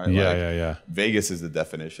maximalism, right? Yeah, like, yeah. Vegas is the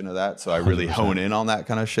definition of that. So I really 100%. Hone in on that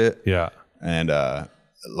kind of shit. Yeah. And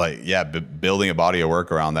building a body of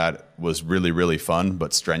work around that was really, really fun,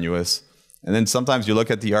 but strenuous. And then sometimes you look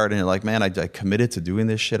at the art and you're like, man, I committed to doing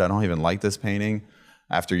this shit. I don't even like this painting.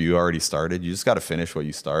 After you already started, you just got to finish what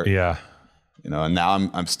you start. Yeah. And now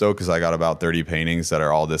I'm stoked because I got about 30 paintings that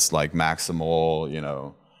are all this like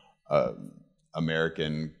maximal,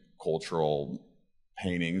 American cultural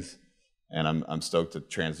paintings. And I'm stoked to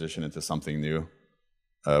transition into something new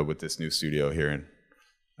with this new studio here. And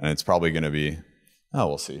it's probably going to be,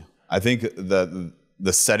 we'll see. I think the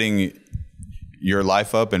setting your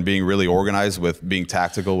life up and being really organized with being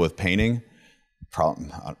tactical with painting,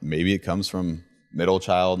 maybe it comes from middle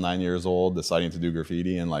child, 9 years old, deciding to do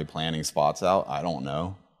graffiti and like planning spots out. I don't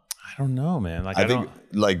know, man. Like I think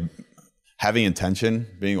like having intention,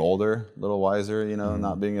 being older, a little wiser,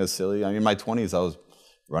 not being as silly. I mean, in my 20s, I was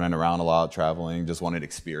running around a lot, traveling, just wanted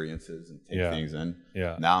experiences and take things in.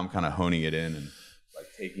 Yeah. Now I'm kind of honing it in and like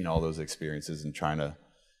taking all those experiences and trying to,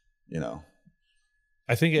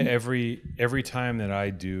 I think every time that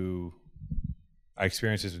I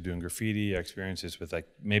experience this with doing graffiti, I experience this with like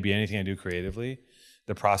maybe anything I do creatively,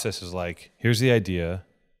 the process is like, here's the idea,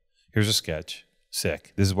 here's a sketch,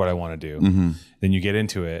 sick, this is what I want to do. Mm-hmm. Then you get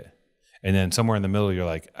into it, and then somewhere in the middle you're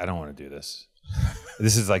like, I don't want to do this.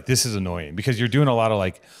 This is annoying, because you're doing a lot of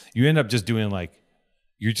like, you end up just doing like,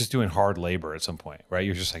 you're just doing hard labor at some point, right?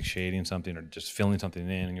 You're just like shading something or just filling something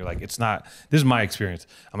in, and you're like, it's not. This is my experience.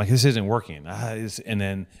 I'm like, this isn't working.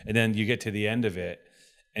 And then you get to the end of it,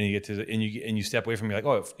 and you get to and you step away from it, like,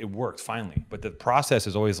 oh, it worked finally. But the process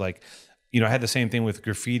is always like, I had the same thing with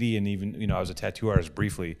graffiti, and even I was a tattoo artist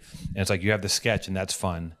briefly, and it's like you have the sketch, and that's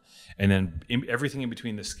fun, and then everything in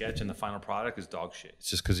between the sketch and the final product is dog shit.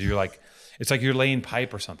 It's just because you're like, it's like you're laying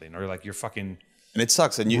pipe or something, or like you're fucking. And it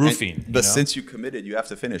sucks. And roofing. But since you committed, you have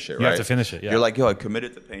to finish it, right? You have to finish it, yeah. You're like, yo, I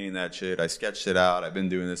committed to painting that shit. I sketched it out. I've been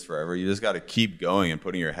doing this forever. You just got to keep going and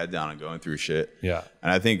putting your head down and going through shit. Yeah.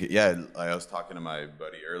 And I think, I was talking to my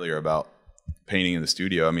buddy earlier about painting in the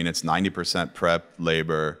studio. I mean, it's 90% prep,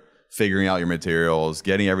 labor, figuring out your materials,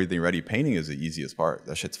 getting everything ready. Painting is the easiest part.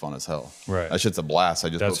 That shit's fun as hell. Right. That shit's a blast. I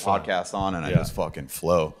just put podcasts on and I just fucking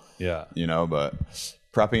flow. Yeah. But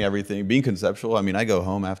prepping everything, being conceptual. I mean, I go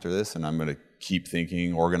home after this and I'm going to keep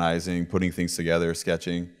thinking, organizing, putting things together,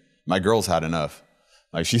 sketching. My girl's had enough.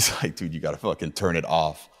 Like, she's like, dude, you got to fucking turn it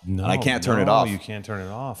off. No, and I can't turn it off. You can't turn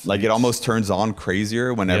it off. Like, it almost turns on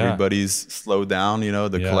crazier when everybody's slowed down,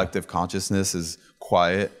 the collective consciousness is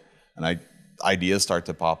quiet, and ideas start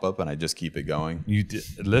to pop up, and I just keep it going.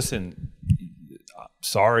 Listen,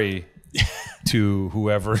 sorry to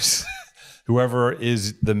whoever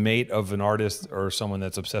is the mate of an artist or someone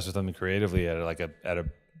that's obsessed with something creatively at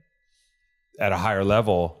a higher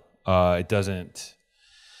level. It doesn't.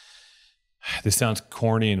 This sounds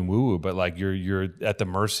corny and woo-woo, but like you're at the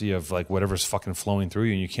mercy of like whatever's fucking flowing through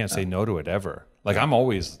you, and you can't say no to it ever. Like, I'm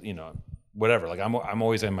always, whatever. Like, I'm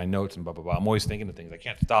always in my notes and blah blah blah. I'm always thinking of things. I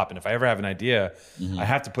can't stop. And if I ever have an idea, I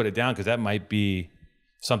have to put it down because that might be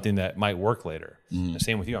something that might work later. The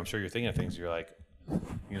same with you. I'm sure you're thinking of things. You're like,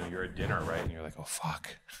 you're at dinner, right? And you're like, oh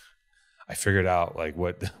fuck, I figured out like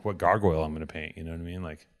what gargoyle I'm going to paint. You know what I mean?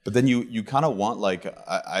 Like, but then you kind of want, like,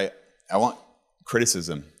 I want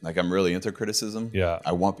criticism. Like, I'm really into criticism. Yeah.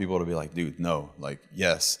 I want people to be like, dude, no, like,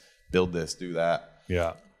 yes, build this, do that.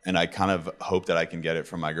 Yeah. And I kind of hope that I can get it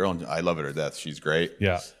from my girl. And I love her to death. She's great.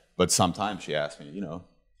 Yeah. But sometimes she asks me,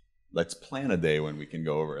 let's plan a day when we can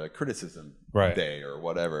go over like criticism day or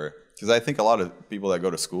whatever. Because I think a lot of people that go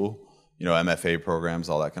to school, MFA programs,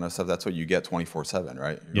 all that kind of stuff, that's what you get 24/7,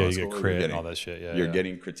 right? You get crit and all that shit. Yeah. You're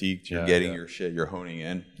getting critiqued. You're getting your shit. You're honing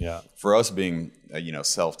in. Yeah. For us being,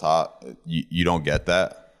 self-taught, you don't get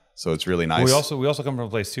that. So it's really nice. Well, we also come from a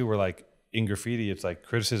place too where, like, in graffiti, it's like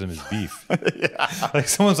criticism is beef. Like,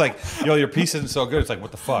 someone's like, yo, your piece isn't so good. It's like,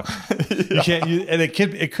 what the fuck? You can't, and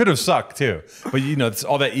it could have sucked too. But, it's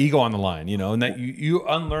all that ego on the line, and that you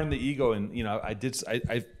unlearn the ego. And,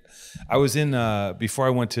 I was in, before I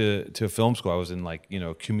went to film school, I was in like,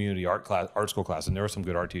 community art school class, and there were some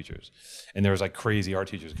good art teachers. And there was like crazy art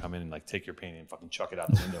teachers come in and like take your painting and fucking chuck it out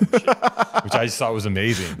the window and shit, which I just thought was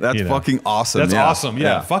amazing. That's fucking awesome. That's awesome.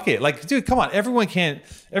 Yeah. Fuck it. Like, dude, come on. Everybody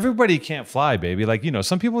can't fly, baby. Like,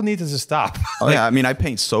 some people need to just stop. Oh, yeah. I mean, I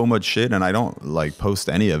paint so much shit and I don't like post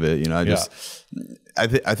any of it. I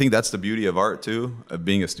think that's the beauty of art too, of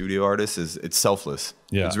being a studio artist, is it's selfless.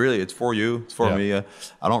 Yeah. It's for you. It's for me. I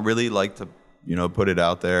don't really like to, put it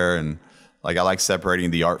out there. And like, I like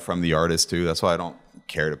separating the art from the artist too. That's why I don't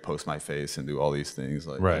care to post my face and do all these things.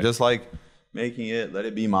 Like, I just like making it, let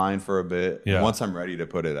it be mine for a bit. Yeah. Once I'm ready to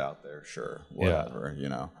put it out there, sure, whatever,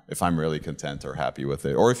 if I'm really content or happy with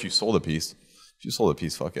it. Or if you sold a piece,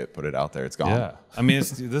 fuck it, put it out there. It's gone. Yeah. I mean,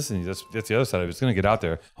 listen, that's the other side of it. It's going to get out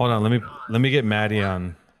there. Hold on. Let me get Matty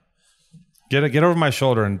on. Get over my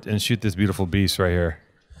shoulder and shoot this beautiful beast right here.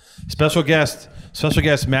 Special guest,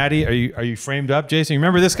 Matty. Are you framed up, Jason? You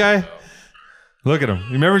remember this guy? Look at him.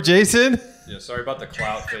 You remember Jason? Yeah, sorry about the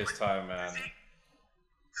clout FaceTime, man. Does he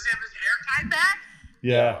have his hair tied back?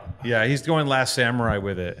 Yeah. He's going Last Samurai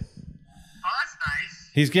with it. Oh, that's nice.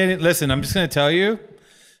 He's getting. Listen, I'm just going to tell you.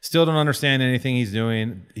 Still don't understand anything he's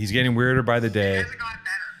doing. He's getting weirder by the day. It hasn't gotten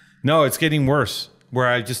better. No, it's getting worse. Where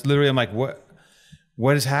I just literally, I'm like,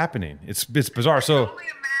 what is happening? It's bizarre. So Only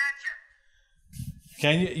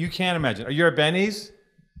imagine. you can't imagine. Are you at Benny's?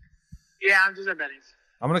 Yeah, I'm just at Benny's.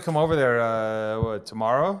 I'm gonna come over there.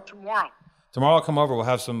 Tomorrow? Tomorrow I'll come over.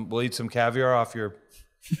 We'll eat some caviar off your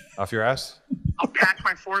ass. I'll patch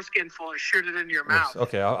my foreskin full and shoot it into your mouth.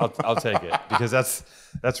 Okay, I'll take it because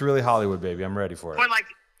that's really Hollywood, baby. I'm ready for it. Put like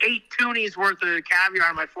 8 toonies worth of caviar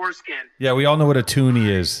on my foreskin. Yeah, we all know what a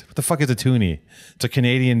toonie is. What the fuck is a toonie? It's a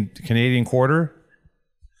Canadian quarter.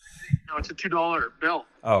 No, it's a $2 bill.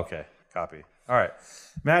 Oh, okay. Copy. All right,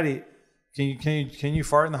 Matty, can you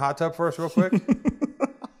fart in the hot tub for us real quick?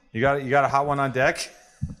 You got a hot one on deck?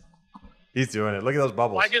 He's doing it. Look at those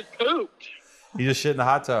bubbles. Well, I just pooped. He just shit in the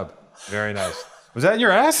hot tub. Very nice. Was that in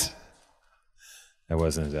your ass? That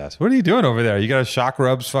wasn't his ass. What are you doing over there? You got a Shock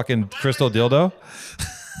Rubs fucking crystal dildo?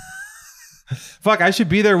 Fuck, I should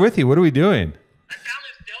be there with you. What are we doing? I found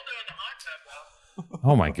this dildo in the hot tub,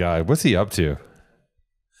 Oh my God. What's he up to?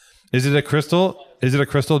 Is it a crystal? Is it a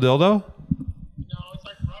crystal dildo? No, it's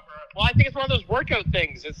like rubber. Well, I think it's one of those workout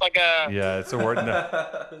things. It's like a... Yeah, it's a word.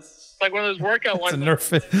 It's like one of those workout ones.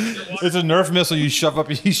 It's a Nerf missile you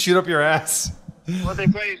shoot up your ass. Well, they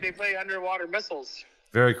play underwater missiles.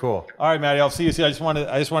 Very cool. All right, Matty, I'll see you soon. I just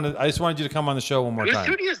wanted you to come on the show one more time. Whose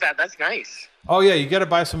studio is that? That's nice. Oh yeah, you got to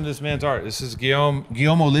buy some of this man's art. This is Guillaume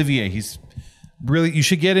Ollivier. He's really, you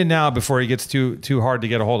should get in now before he gets too hard to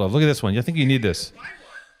get a hold of. Look at this one. I think you need this.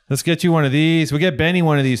 Let's get you one of these. We get Benny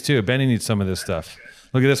one of these too. Benny needs some of this stuff.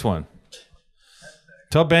 Look at this one.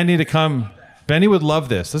 Tell Benny to come. Benny would love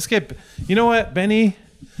this. Let's get. You know what, Benny?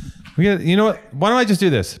 You know what? Why don't I just do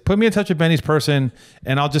this? Put me in touch with Benny's person,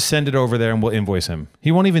 and I'll just send it over there, and we'll invoice him.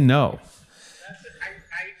 He won't even know. I kind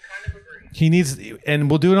of agree. He needs, and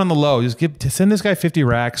we'll do it on the low. Just send this guy 50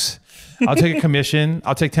 racks. I'll take a commission.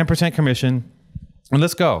 I'll take 10% commission, and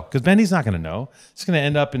let's go. Because Benny's not going to know. It's going to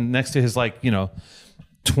end up next to his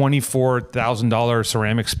 $24,000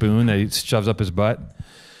 ceramic spoon that he shoves up his butt. He's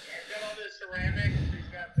got all this ceramics. He's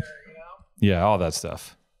got the, Yeah, all that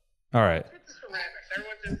stuff. All right. Ceramics.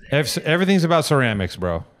 Everything's about ceramics,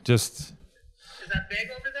 bro. Is that big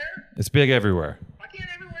over there? It's big everywhere. Why can't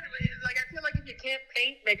everyone? Like, I feel like if you can't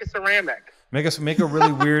paint, make a ceramic. Make a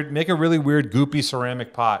really weird goopy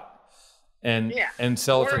ceramic pot, and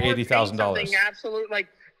sell it for $80,000. Absolute, the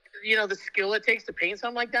skill it takes to paint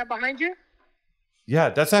something like that behind you. Yeah,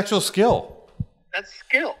 that's actual skill. That's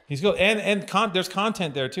skill. He's good, and there's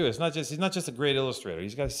content there too. He's not just a great illustrator.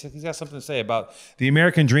 He's got something to say about the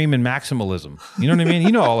American dream and maximalism. You know what I mean?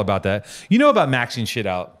 You know all about that. You know about maxing shit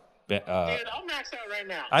out. Dude, I'll max out right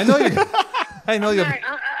now. I know you.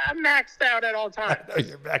 I'm maxed out at all times. I know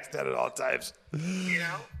you're maxed out at all times. You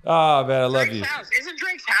know? Oh man, I love Drake's you. House. Isn't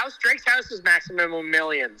Drake's house? Drake's house is maximum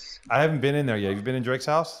millions. I haven't been in there yet. Have you been in Drake's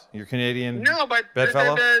house? You're Canadian. No, but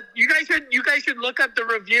bedfellow? You guys should look up the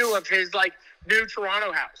review of his new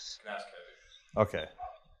Toronto house. Okay.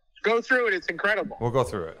 Go through it. It's incredible. We'll go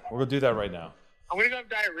through it. We're gonna do that right now. I'm gonna go have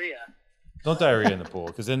diarrhea. Don't diarrhea in the pool,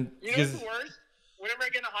 because then. You know what's the worst? Whenever I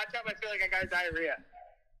get in a hot tub, I feel like I got diarrhea.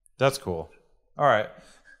 That's cool. All right,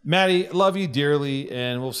 Matty, love you dearly,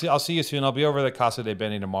 and I'll see you soon. I'll be over at Casa de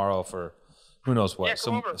Benny tomorrow for who knows what,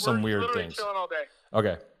 some weird things. Chilling all day.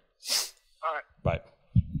 Okay. All right. Bye.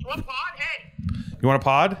 You want a pod? Hey. You want a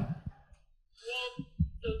pod? Well,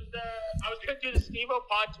 I was gonna do the Steve-O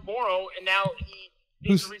pod tomorrow, and now he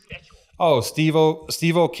needs to reschedule. Oh,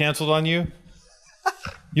 Steve-O canceled on you.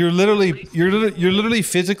 You're literally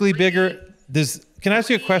physically bigger. Can I ask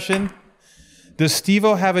you a question? Does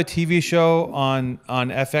Steve-O have a TV show on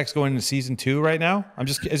FX going into season 2 right now?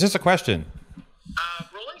 It's just a question.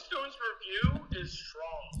 Rolling Stone's review is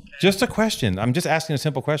strong. Okay? Just a question. I'm just asking a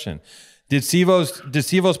simple question. Did Steve-O's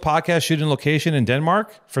podcast shoot in location in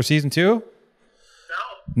Denmark for season 2?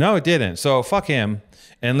 No, it didn't. So fuck him,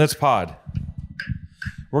 and let's pod.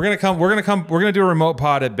 We're gonna do a remote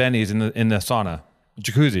pod at Benny's in the sauna,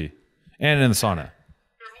 jacuzzi, and in the sauna.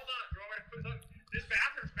 This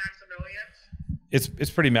bathroom's maximillions.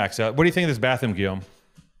 It's pretty maxed out. What do you think of this bathroom, Guillaume?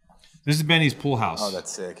 This is Benny's pool house. Oh,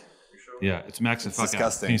 that's sick. Yeah, it's maxed the fuck out.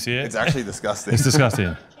 Disgusting. Can you see it? It's actually disgusting. It's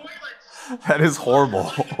disgusting. That is horrible.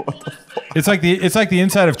 What the fuck? It's like the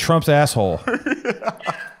inside of Trump's asshole.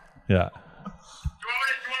 Yeah.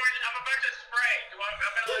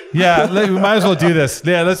 Yeah, we might as well do this.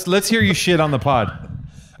 Yeah, let's hear you shit on the pod.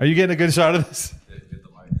 Are you getting a good shot of this?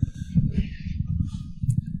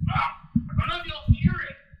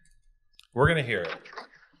 We're gonna hear it.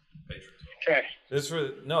 Okay. This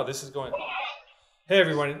is going. Hey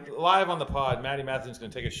everyone, live on the pod. Matty Matheson's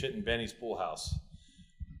gonna take a shit in Benny's pool house.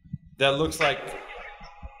 That looks like.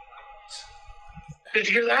 Did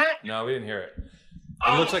you hear that? No, we didn't hear it.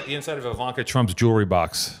 It looks like the inside of Ivanka Trump's jewelry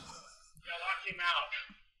box. Yeah, a lot came out.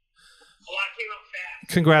 A lot came out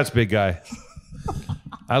fast. Congrats, big guy.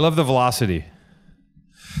 I love the velocity.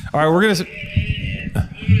 All right, we're gonna.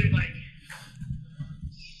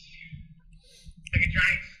 Like a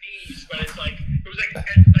giant sneeze, but it was like a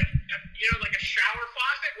shower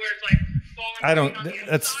faucet where it's like falling.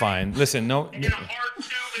 That's fine. Listen, no. And then a hard tube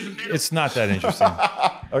in the middle. It's not that interesting.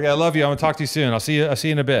 Okay, I love you. I'm gonna talk to you soon. I'll see you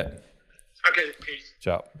in a bit. Okay, peace.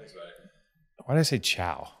 Ciao. Thanks, buddy. Why did I say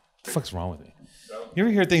ciao? What the fuck's wrong with me? You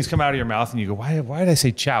ever hear things come out of your mouth and you go, why did I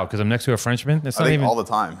say ciao? Because I'm next to a Frenchman? That's I not think even all the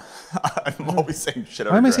time. I'm always saying shit.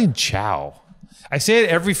 Why am I saying ciao? I say it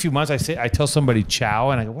every few months. I tell somebody ciao,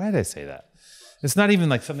 and I go, why did I say that? It's not even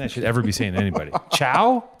like something I should ever be saying to anybody.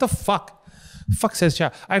 Ciao? What the fuck? Fuck says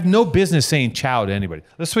ciao. I have no business saying ciao to anybody.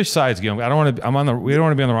 Let's switch sides, Guillaume. We don't want to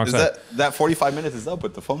be on the wrong side. That 45 minutes is up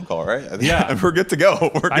with the phone call, right? Yeah. We're good to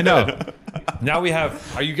go. We're good. I know. Now we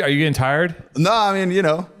have, are you getting tired? No, I mean, you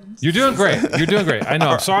know. You're doing great. You're doing great. I know.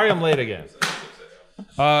 I'm sorry I'm late again.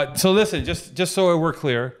 So listen, just so we're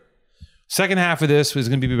clear, second half of this is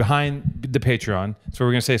going to be behind the Patreon. So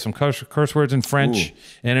we're going to say some curse words in French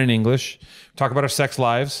and in English. Talk about our sex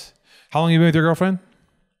lives. How long have you been with your girlfriend?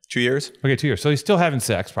 2 years. Okay, 2 years. So he's still having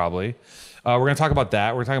sex, probably. We're going to talk about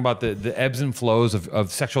that. We're talking about the ebbs and flows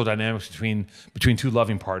of sexual dynamics between two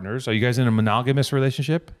loving partners. Are you guys in a monogamous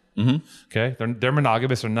relationship? Mm-hmm. Okay, they're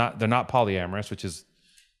monogamous. They're not polyamorous, which is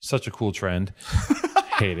such a cool trend.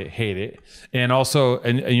 Hate it. And also,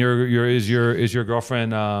 and is your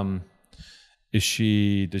girlfriend? Is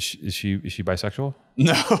she bisexual?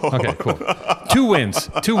 No. Okay, cool. 2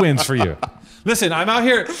 wins for you. Listen, I'm out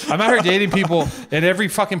here dating people, and every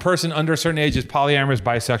fucking person under a certain age is polyamorous,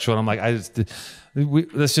 bisexual, and I'm like,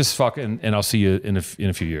 let's just fuck, and I'll see you in a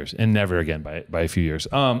few years, and never again by a few years.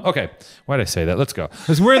 Okay, why did I say that? Let's go.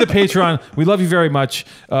 Listen, we're in the Patreon. We love you very much.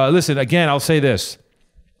 Listen, again, I'll say this: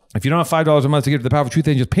 if you don't have $5 a month to give to the Powerful Truth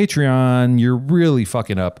Angels Patreon, you're really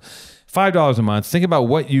fucking up. $5 a month. Think about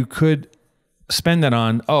what you could spend that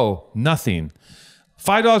on. Oh, nothing.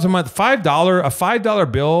 $5 a month. A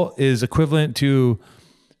 $5 bill is equivalent to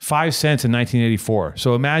 5 cents in 1984.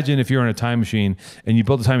 So imagine if you're in a time machine and you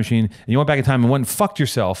built a time machine and you went back in time and went and fucked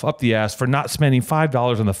yourself up the ass for not spending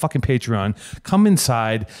 $5 on the fucking Patreon. Come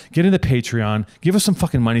inside, get in the Patreon, give us some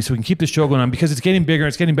fucking money so we can keep the show going on, because it's getting bigger,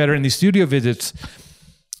 it's getting better, and these studio visits,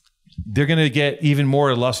 they're going to get even more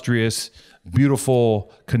illustrious,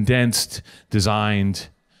 beautiful, condensed, designed,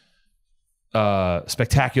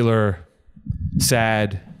 spectacular,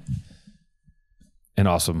 sad, and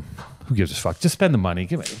awesome. Who gives a fuck? Just spend the money.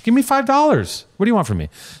 Give me $5. What do you want from me?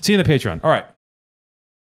 See you in the Patreon. All right.